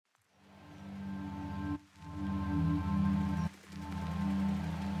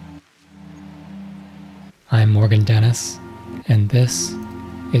I'm Morgan Dennis, and this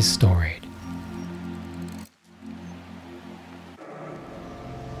is Storied.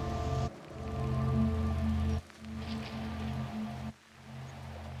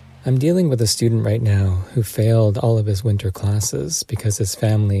 I'm dealing with a student right now who failed all of his winter classes because his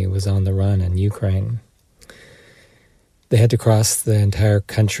family was on the run in Ukraine. They had to cross the entire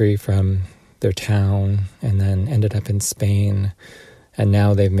country from their town and then ended up in Spain, and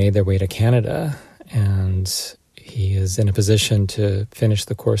now they've made their way to Canada, and he is in a position to finish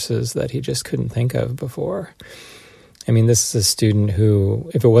the courses that he just couldn't think of before. I mean, this is a student who,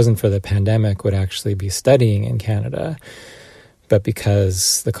 if it wasn't for the pandemic, would actually be studying in Canada. But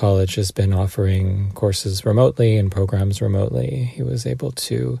because the college has been offering courses remotely and programs remotely, he was able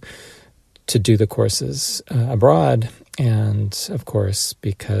to do the courses abroad. And of course,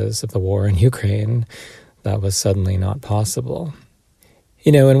 because of the war in Ukraine, that was suddenly not possible.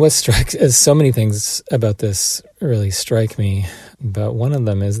 You know, and what strikes, so many things about this really strike me, but one of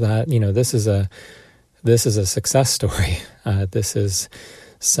them is that, you know, this is a success story. This is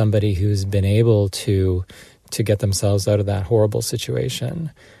somebody who's been able to get themselves out of that horrible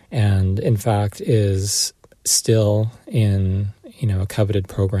situation, and in fact is still in, you know, a coveted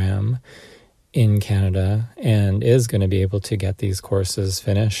program in Canada, and is going to be able to get these courses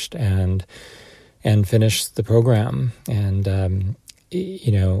finished and finish the program. And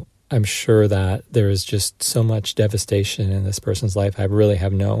you know, I'm sure that there is just so much devastation in this person's life. I really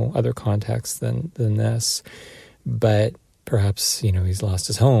have no other context than this. But perhaps, you know, he's lost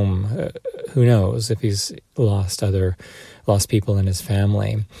his home. Who knows if he's lost people in his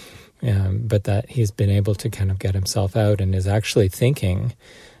family. But that he's been able to kind of get himself out and is actually thinking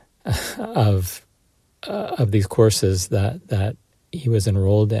of these courses that he was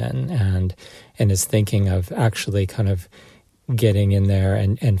enrolled in, and is thinking of actually kind of getting in there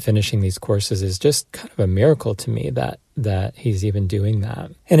and finishing these courses is just kind of a miracle to me that he's even doing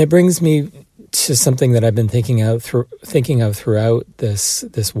that. And it brings me to something that I've been thinking of throughout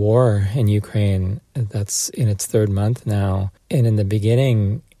this war in Ukraine that's in its third month now. And in the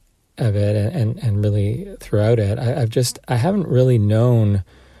beginning of it and really throughout it, I haven't really known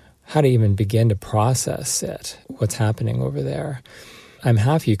how to even begin to process it, what's happening over there. I'm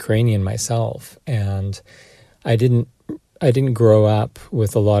half Ukrainian myself, and I didn't grow up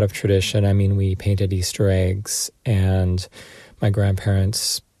with a lot of tradition. I mean, we painted Easter eggs, and my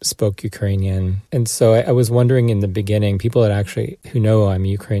grandparents spoke Ukrainian. And so I was wondering in the beginning, people who know I'm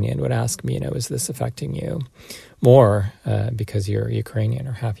Ukrainian would ask me, you know, is this affecting you more because you're Ukrainian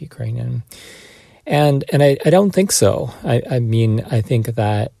or half Ukrainian? And I don't think so. I mean, I think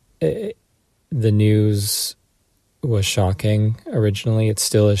that the news was shocking originally. It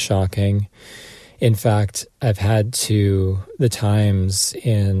still is shocking. In fact, I've had to, the Times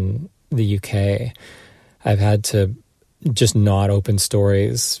in the UK, I've had to just not open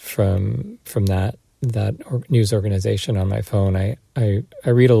stories from that news organization on my phone. I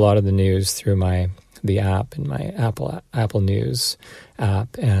read a lot of the news through the app in my Apple News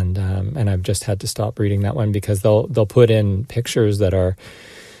app, and I've just had to stop reading that one because they'll put in pictures that are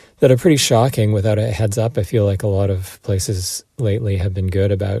pretty shocking without a heads up. I feel like a lot of places lately have been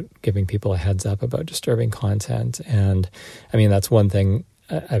good about giving people a heads up about disturbing content. And I mean, that's one thing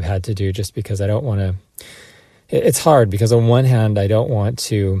I've had to do just because I don't want to, it's hard because on one hand, I don't want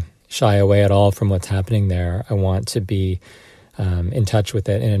to shy away at all from what's happening there. I want to be in touch with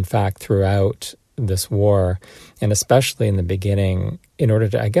it. And in fact, throughout this war, and especially in the beginning, in order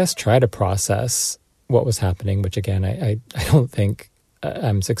to, I guess, try to process what was happening, which again, I don't think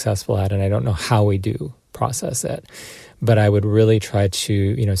I'm successful at, and I don't know how we do process it. But I would really try to,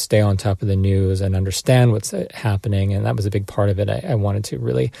 you know, stay on top of the news and understand what's happening, and that was a big part of it. I wanted to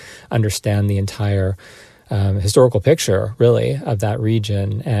really understand the entire historical picture, really, of that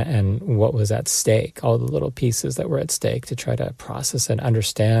region and what was at stake, all the little pieces that were at stake, to try to process and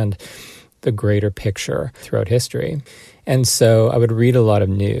understand the greater picture throughout history. And so I would read a lot of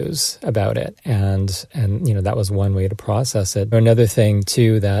news about it, and you know, that was one way to process it. Another thing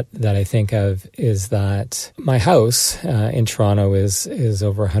too that I think of is that my house in Toronto is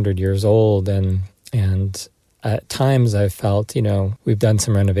over 100 years old, and at times I've felt, you know, we've done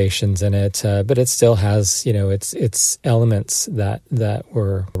some renovations in it, but it still has, you know, its elements that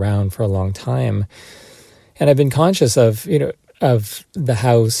were around for a long time. And I've been conscious of, you know, of the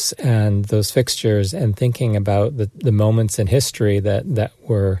house and those fixtures, and thinking about the moments in history that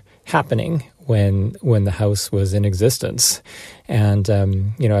were happening when the house was in existence. And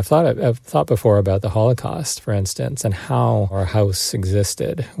you know, I've thought before about the Holocaust, for instance, and how our house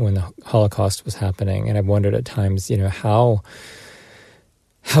existed when the Holocaust was happening. And I've wondered at times, you know, how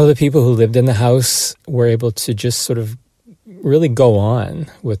how the people who lived in the house were able to just sort of really go on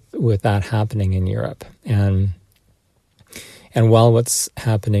with that happening in Europe. And while what's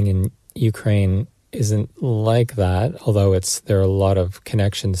happening in Ukraine isn't like that, although there are a lot of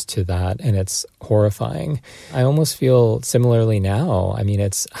connections to that, and it's horrifying, I almost feel similarly now. I mean,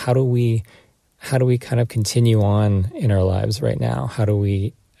 it's how do we kind of continue on in our lives right now? How do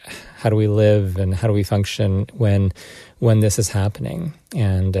we live, and how do we function when this is happening?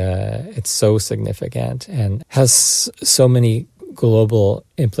 And it's so significant and has so many global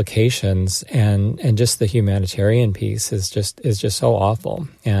implications, and just the humanitarian piece is just so awful.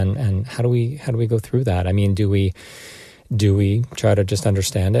 And how do we go through that? I mean, do we try to just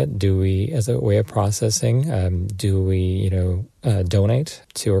understand it? Do we, as a way of processing, do we donate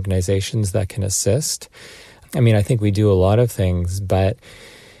to organizations that can assist? I mean, I think we do a lot of things,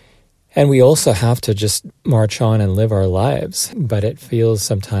 and we also have to just march on and live our lives. But it feels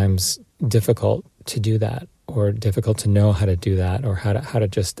sometimes difficult to do that, or difficult to know how to do that, or how to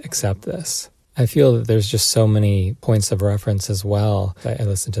just accept this. I feel that there's just so many points of reference as well. I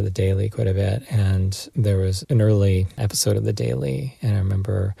listened to The Daily quite a bit, and there was an early episode of The Daily, and I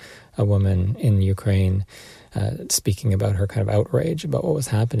remember a woman in Ukraine speaking about her kind of outrage about what was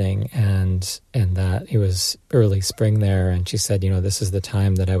happening, and that it was early spring there, and she said, this is the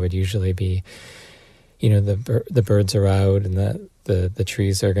time that I would usually be, the birds are out, and the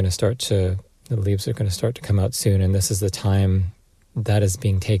trees are going to start to, the leaves are going to start to come out soon, and this is the time that is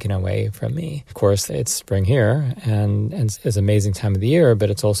being taken away from me. Of course, it's spring here, and it's an amazing time of the year, but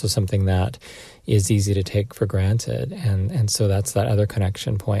it's also something that is easy to take for granted, and so that's that other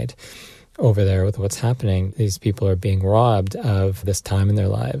connection point over there with what's happening. These people are being robbed of this time in their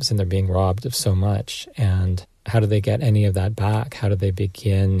lives, and they're being robbed of so much. And how do they get any of that back? How do they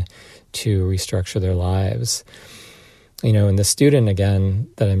begin to restructure their lives? And the student, again,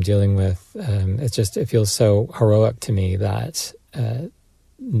 that I'm dealing with, it feels so heroic to me that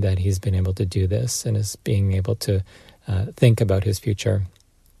he's been able to do this and is being able to think about his future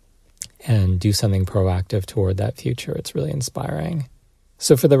and do something proactive toward that future. It's really inspiring.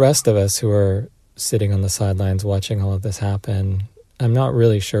 So for the rest of us who are sitting on the sidelines watching all of this happen, I'm not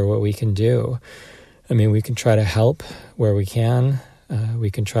really sure what we can do. I mean, we can try to help where we can. We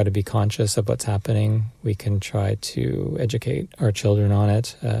can try to be conscious of what's happening. We can try to educate our children on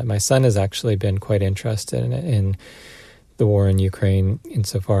it. My son has actually been quite interested in the war in Ukraine,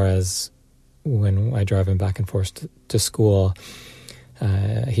 insofar as when I drive him back and forth to school,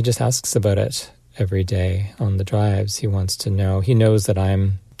 he just asks about it every day on the drives. He wants to know. He knows that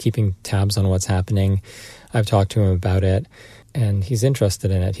I'm keeping tabs on what's happening. I've talked to him about it, and he's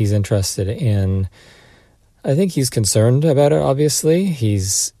interested in it. He's interested in, I think he's concerned about it, obviously.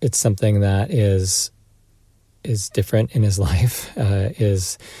 It's something that is different in his life,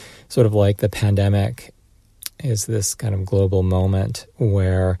 is sort of like the pandemic is this kind of global moment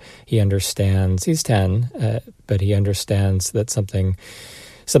where he understands, he's 10, but he understands that something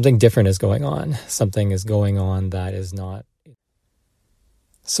different is going on. Something is going on that is not...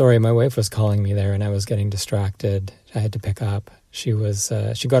 Sorry, my wife was calling me there and I was getting distracted. I had to pick up. She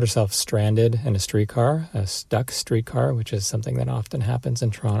got herself stranded in a stuck streetcar, which is something that often happens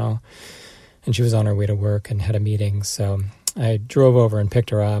in Toronto. And she was on her way to work and had a meeting. So I drove over and picked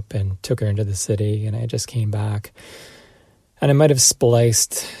her up and took her into the city, and I just came back. And I might have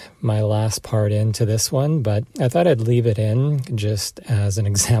spliced my last part into this one, but I thought I'd leave it in just as an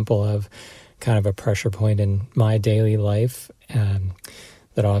example of kind of a pressure point in my daily life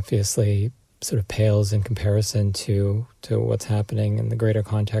that obviously sort of pales in comparison to what's happening in the greater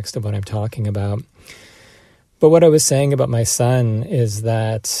context of what I'm talking about. But what I was saying about my son is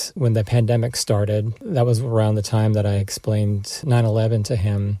that when the pandemic started, that was around the time that I explained 9/11 to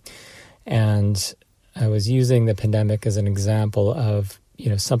him. And I was using the pandemic as an example of,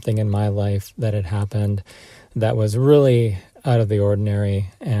 something in my life that had happened that was really out of the ordinary.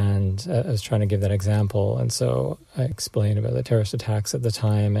 And I was trying to give that example. And so I explained about the terrorist attacks at the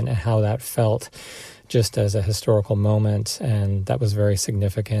time and how that felt just as a historical moment. And that was very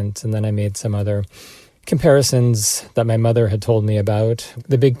significant. And then I made some other comparisons that my mother had told me about.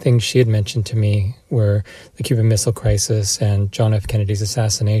 The big things she had mentioned to me were the Cuban Missile Crisis and John F. Kennedy's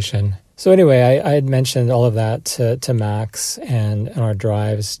assassination. So anyway, I had mentioned all of that to Max and on our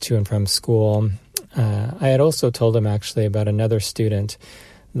drives to and from school. I had also told him actually about another student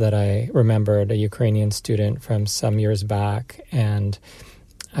that I remembered, a Ukrainian student from some years back, and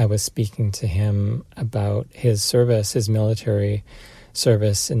I was speaking to him about his service, his military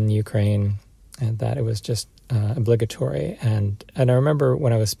service in Ukraine, and that it was just obligatory. And I remember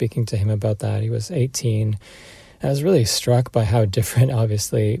when I was speaking to him about that, he was 18, I was really struck by how different,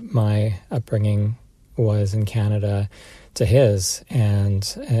 obviously, my upbringing was in Canada to his, and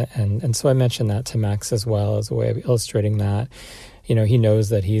so I mentioned that to Max as well as a way of illustrating that. He knows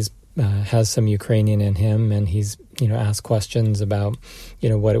that he's has some Ukrainian in him, and he's asked questions about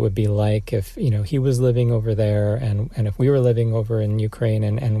what it would be like if he was living over there, and if we were living over in Ukraine,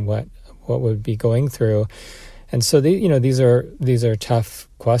 and what would be going through. And so these are tough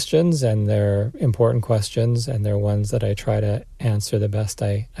questions, and they're important questions, and they're ones that I try to answer the best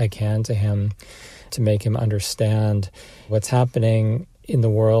I can to him, to make him understand what's happening in the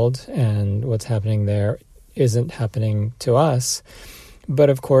world, and what's happening there isn't happening to us. But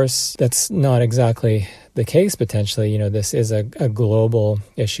of course, that's not exactly the case, potentially. This is a global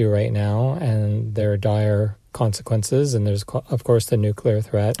issue right now, and there are dire consequences, and there's, of course, the nuclear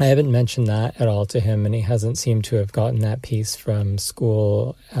threat. I haven't mentioned that at all to him, and he hasn't seemed to have gotten that piece from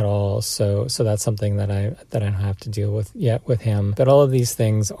school at all. So that's something that I don't have to deal with yet with him. But all of these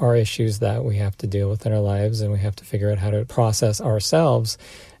things are issues that we have to deal with in our lives, and we have to figure out how to process ourselves,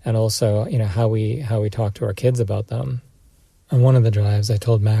 and also how we talk to our kids about them. On one of the drives, I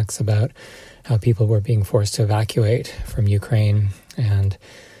told Max about how people were being forced to evacuate from Ukraine, and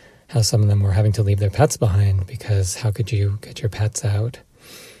how some of them were having to leave their pets behind, because how could you get your pets out?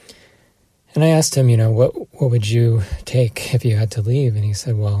 And I asked him, what would you take if you had to leave? And he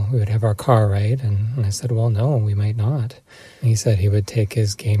said, well, we would have our car, right? And I said, well, no, we might not. And he said he would take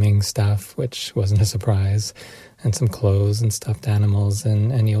his gaming stuff, which wasn't a surprise, and some clothes and stuffed animals.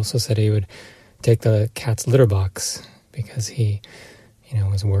 And he also said he would take the cat's litter box, because he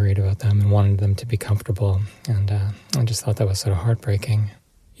was worried about them and wanted them to be comfortable. And I just thought that was sort of heartbreaking.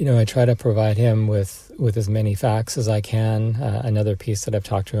 I try to provide him with as many facts as I can. Another piece that I've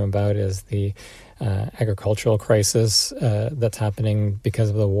talked to him about is the agricultural crisis that's happening because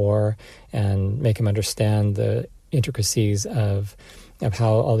of the war, and make him understand the intricacies of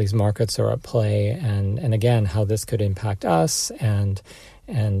how all these markets are at play, and again, how this could impact us, and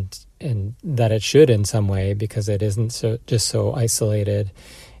that it should in some way, because it isn't just so isolated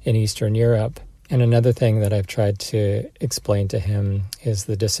in Eastern Europe. And another thing that I've tried to explain to him is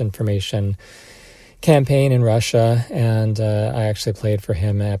the disinformation campaign in Russia. And I actually played for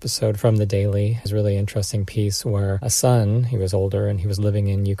him an episode from The Daily. It was a really interesting piece where a son, he was older and he was living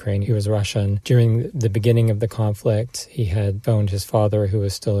in Ukraine, he was Russian. During the beginning of the conflict, he had phoned his father, who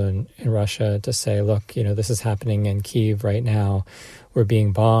was still in Russia, to say, look, this is happening in Kyiv right now. We're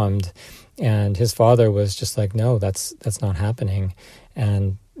being bombed. And his father was just like, no, that's not happening.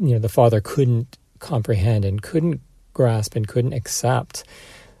 And, the father couldn't comprehend and couldn't grasp and couldn't accept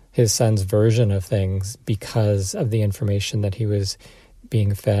his son's version of things because of the information that he was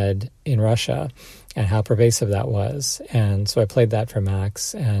being fed in Russia and how pervasive that was. And so I played that for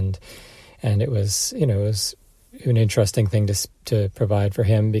Max, and it was, it was an interesting thing to provide for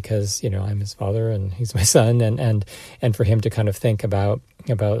him, because, I'm his father and he's my son, and for him to kind of think about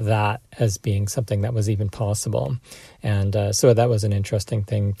that as being something that was even possible. And so that was an interesting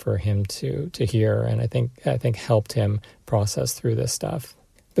thing for him to hear, and I think helped him process through this stuff.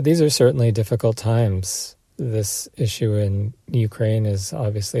 But these are certainly difficult times. This issue in Ukraine is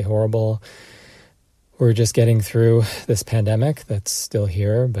obviously horrible. We're just getting through this pandemic that's still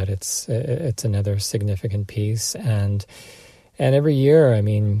here, but it's another significant piece. And every year,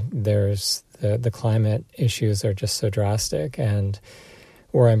 there's the climate issues are just so drastic. And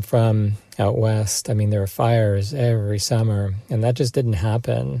where I'm from, out west, there are fires every summer, and that just didn't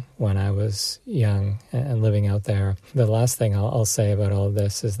happen when I was young and living out there. The last thing I'll say about all of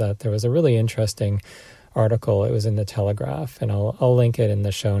this is that there was a really interesting article. It was in the Telegraph, and I'll link it in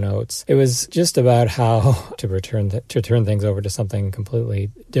the show notes. It was just about how to turn things over to something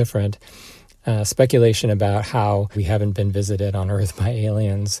completely different. Speculation about how we haven't been visited on Earth by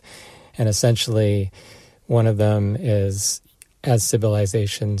aliens, and essentially one of them is, as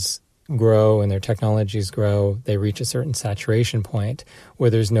civilizations grow and their technologies grow, they reach a certain saturation point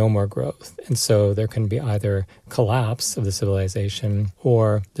where there's no more growth. And so there can be either collapse of the civilization,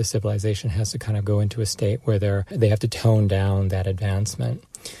 or the civilization has to kind of go into a state where they have to tone down that advancement.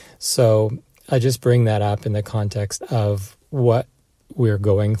 So I just bring that up in the context of what we're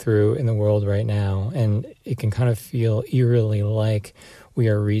going through in the world right now. And it can kind of feel eerily like we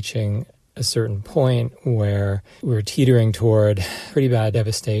are reaching a certain point where we're teetering toward pretty bad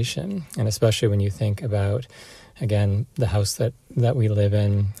devastation. And especially when you think about, again, the house that we live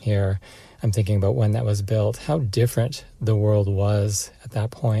in here, I'm thinking about when that was built, how different the world was at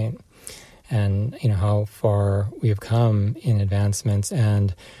that point, and how far we have come in advancements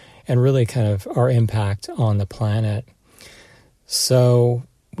and really kind of our impact on the planet. So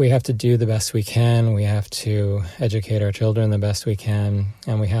we have to do the best we can. We have to educate our children the best we can,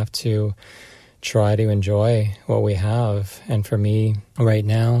 and we have to try to enjoy what we have. And for me right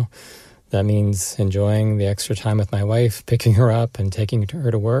now, that means enjoying the extra time with my wife, picking her up and taking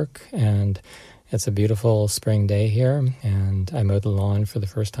her to work. And it's a beautiful spring day here, and I mowed the lawn for the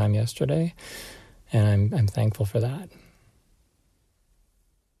first time yesterday, and I'm thankful for that.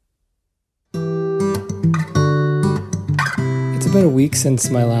 It's about a week since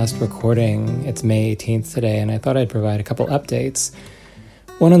my last recording. It's May 18th today, and I thought I'd provide a couple updates.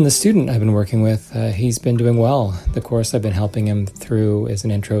 One on the student I've been working with. He's been doing well. The course I've been helping him through is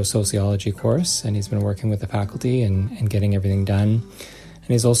an intro sociology course, and he's been working with the faculty and getting everything done. And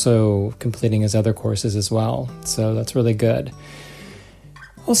he's also completing his other courses as well, so that's really good.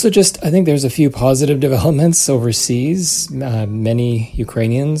 Also, I think there's a few positive developments overseas. Many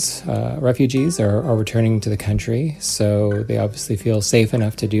Ukrainians, refugees, are returning to the country, so they obviously feel safe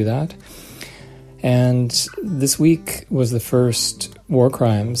enough to do that. And this week was the first war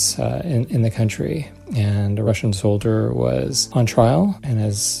crimes in the country, and a Russian soldier was on trial, and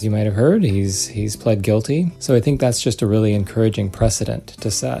as you might have heard, he's pled guilty. So I think that's just a really encouraging precedent to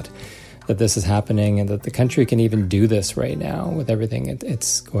set, that this is happening and that the country can even do this right now with everything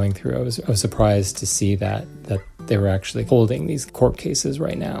it's going through. I was surprised to see that they were actually holding these court cases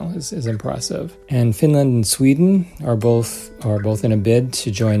right now is impressive. And Finland and Sweden are both in a bid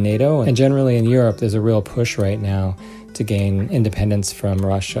to join NATO. And generally in Europe, there's a real push right now to gain independence from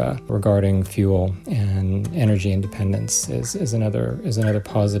Russia regarding fuel, and energy independence is another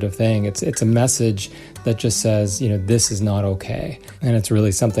positive thing. It's a message that just says, this is not okay, and it's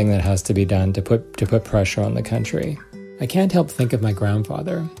really something that has to be done to put pressure on the country. I can't help think of my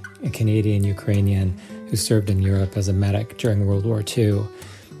grandfather, a Canadian Ukrainian who served in Europe as a medic during World War II.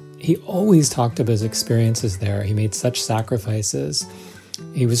 He always talked of his experiences there. He made such sacrifices.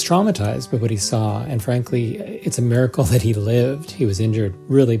 He was traumatized by what he saw, and frankly, it's a miracle that he lived. He was injured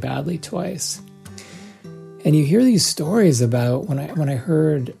really badly twice. And you hear these stories about, when I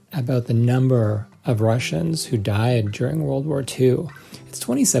heard about the number of Russians who died during World War II, it's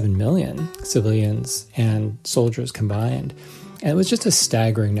 27 million civilians and soldiers combined. And it was just a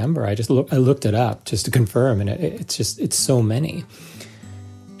staggering number. I looked it up just to confirm, and it's so many.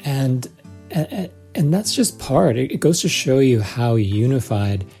 And that's just part. It goes to show you how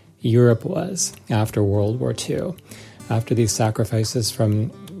unified Europe was after World War II, after these sacrifices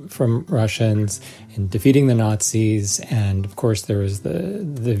from Russians in defeating the Nazis. And of course, there was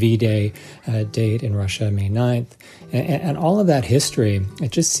the V-Day date in Russia, May 9th. And all of that history,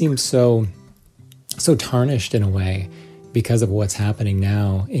 it just seems so tarnished in a way because of what's happening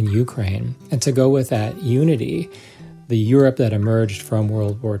now in Ukraine. And to go with that unity, the Europe that emerged from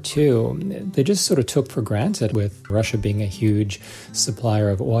World War II, they just sort of took for granted, with Russia being a huge supplier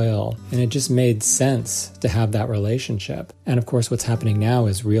of oil. And it just made sense to have that relationship. And of course, what's happening now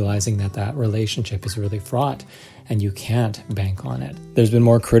is realizing that relationship is really fraught, and you can't bank on it. There's been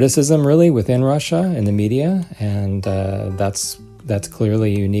more criticism really within Russia in the media, and that's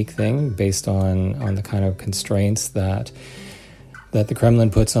clearly a unique thing based on the kind of constraints that the Kremlin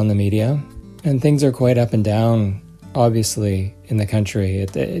puts on the media. And things are quite up and down, obviously, in the country.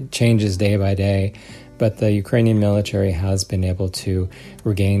 It changes day by day, but the Ukrainian military has been able to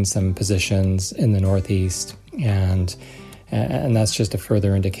regain some positions in the northeast, and that's just a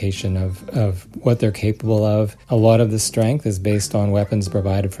further indication of what they're capable of. A lot of the strength is based on weapons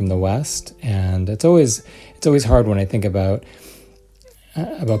provided from the West, and it's always hard when I think about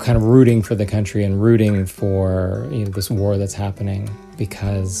kind of rooting for the country and rooting for this war that's happening,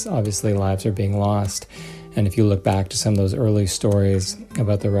 because obviously lives are being lost. And if you look back to some of those early stories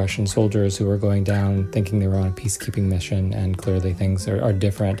about the Russian soldiers who were going down thinking they were on a peacekeeping mission, and clearly things are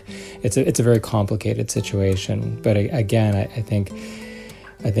different, it's a very complicated situation. But again, I think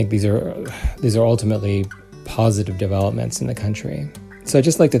these are ultimately positive developments in the country. So I'd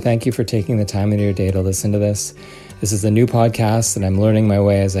just like to thank you for taking the time in your day to listen to this. This is a new podcast, and I'm learning my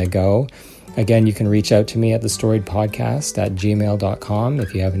way as I go. Again, you can reach out to me at thestoriedpodcast@gmail.com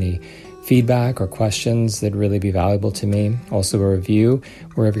if you have any feedback or questions that'd really be valuable to me. Also, a review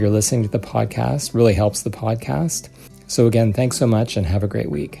wherever you're listening to the podcast really helps the podcast. So again, thanks so much, and have a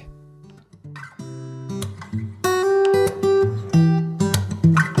great week.